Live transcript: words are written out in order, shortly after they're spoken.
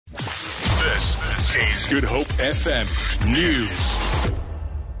Good Hope FM News.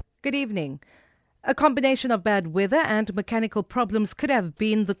 Good evening. A combination of bad weather and mechanical problems could have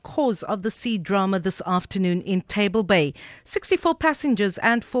been the cause of the sea drama this afternoon in Table Bay. 64 passengers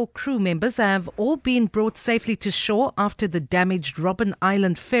and 4 crew members have all been brought safely to shore after the damaged Robben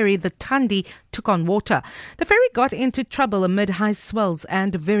Island ferry, the Thandi, took on water. The ferry got into trouble amid high swells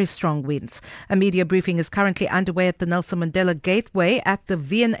and very strong winds. A media briefing is currently underway at the Nelson Mandela Gateway at the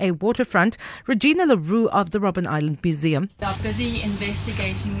V&A waterfront. Regina LaRue of the Robben Island Museum. We are busy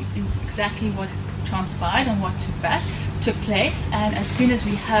investigating exactly what transpired and what took place, and as soon as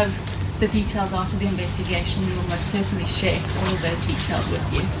we have the details after the investigation, we will most certainly share all of those details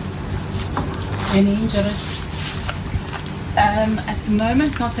with you. Any injuries? At the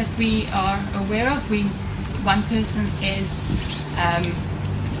moment, not that we are aware of. One person is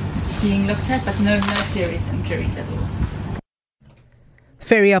being looked at, but no serious injuries at all.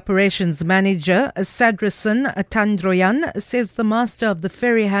 Ferry operations manager Sadrasan Tandroyan says the master of the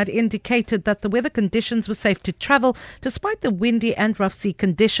ferry had indicated that the weather conditions were safe to travel despite the windy and rough sea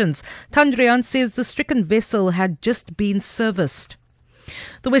conditions. Tandroyan says the stricken vessel had just been serviced.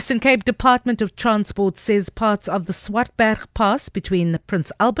 The Western Cape Department of Transport says parts of the Swartberg Pass between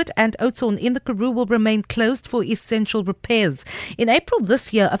Prince Albert and Oudtshoorn in the Karoo will remain closed for essential repairs. In April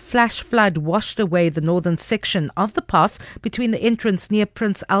this year, a flash flood washed away the northern section of the pass between the entrance near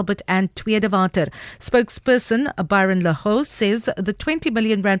Prince Albert and Tweedewater. Spokesperson Byron Laho says the 20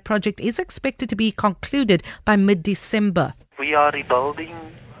 million rand project is expected to be concluded by mid-December. We are rebuilding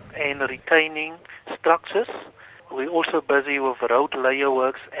and retaining structures. We're also busy with road layer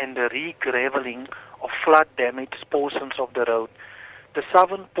works and the re-graveling of flood-damaged portions of the road. The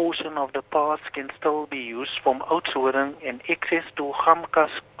southern portion of the pass can still be used from Oudtshoorn, and access to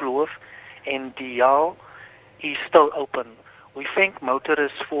Gamkaskloof and Dial is still open. We thank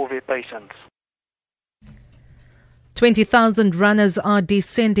motorists for their patience. 20,000 runners are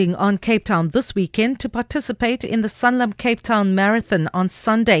descending on Cape Town this weekend to participate in the Sanlam Cape Town Marathon on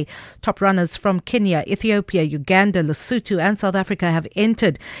Sunday. Top runners from Kenya, Ethiopia, Uganda, Lesotho and South Africa have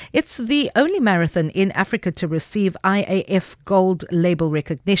entered. It's the only marathon in Africa to receive IAF Gold label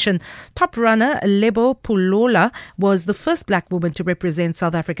recognition. Top runner Lebo Pulola was the first black woman to represent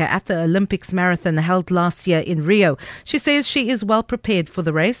South Africa at the Olympics marathon held last year in Rio. She says she is well prepared for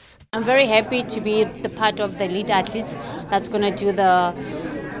the race. I'm very happy to be the part of the elite athletes that's going to do the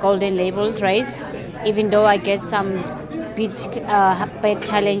golden labeled race. Even though I get some bad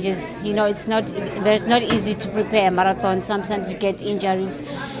challenges, it's not easy to prepare a marathon. Sometimes you get injuries.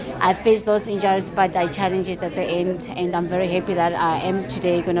 I face those injuries, but I challenge it at the end, and I'm very happy that I am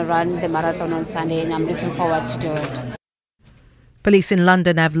today going to run the marathon on Sunday, and I'm looking forward to do it. Police in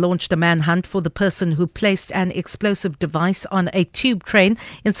London have launched a manhunt for the person who placed an explosive device on a tube train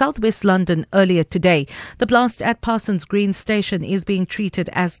in southwest London earlier today. The blast at Parsons Green Station is being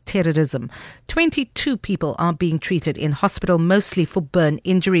treated as terrorism. 22 people are being treated in hospital, mostly for burn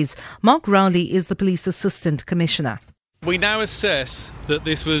injuries. Mark Rowley is the Police Assistant Commissioner. We now assess that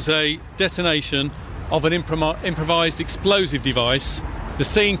this was a detonation of an improvised explosive device. The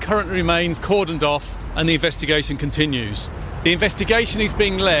scene currently remains cordoned off and the investigation continues. The investigation is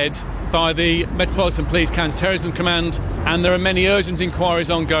being led by the Metropolitan Police Counter-Terrorism Command, and there are many urgent inquiries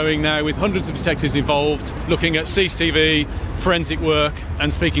ongoing now with hundreds of detectives involved, looking at CCTV, forensic work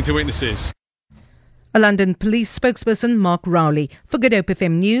and speaking to witnesses. A London police spokesperson, Mark Rowley. For Good Hope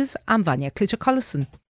FM News, I'm Vanya Klitschko-Collison.